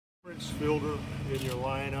Fielder in your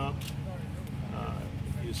lineup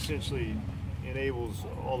essentially enables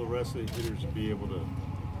all the rest of the hitters to be able to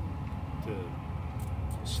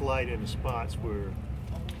slide into spots where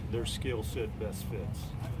their skill set best fits.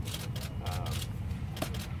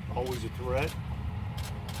 Always a threat.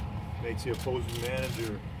 Makes the opposing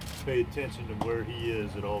manager pay attention to where he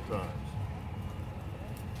is at all times.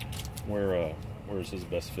 Where's his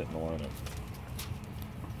best fit in the lineup?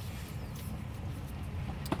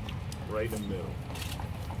 Right in the middle.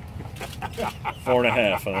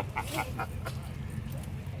 4.5, huh?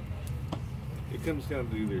 It comes down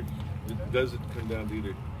to either, does it come down to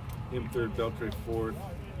either him third, Beltre fourth,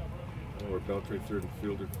 or Beltre third and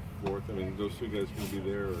Fielder fourth? I mean, those two guys going to be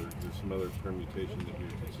there, or there's some other permutation that you're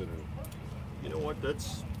considering? You know what? I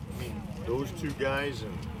mean, those two guys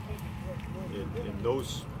in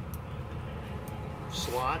those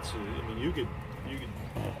slots. I mean, you could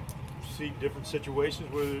see different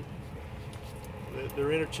situations where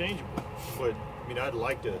they're interchangeable. But I mean, I'd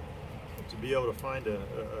like to be able to find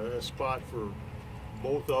a spot for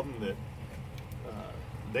both of them that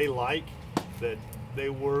they like, that they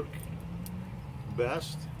work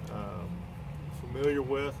best, familiar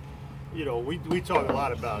with. You know, we talk a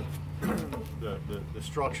lot about the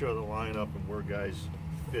structure of the lineup and where guys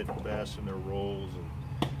fit best in their roles, and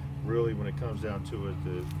really when it comes down to it,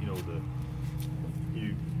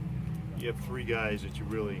 you have three guys that you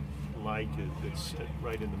really like that's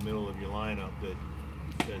right in the middle of your lineup that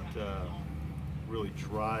really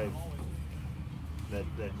drive that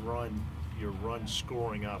your run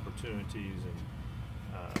scoring opportunities,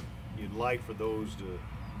 and you'd like for those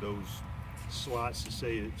slots to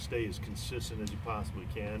stay as consistent as you possibly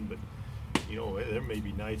can. But you know, there may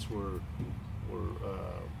be nights where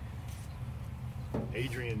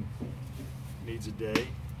Adrian needs a day,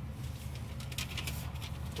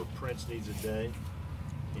 or Prince needs a day.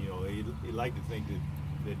 You know, you'd like to think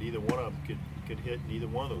that either one of them could hit in either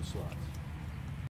one of those slots.